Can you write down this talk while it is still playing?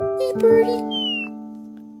Hey, Birdie.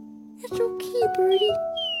 It's okay, Birdie.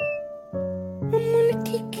 I'm gonna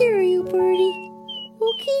take care of you, Birdie.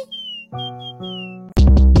 Okay?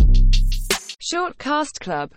 Short Cast Club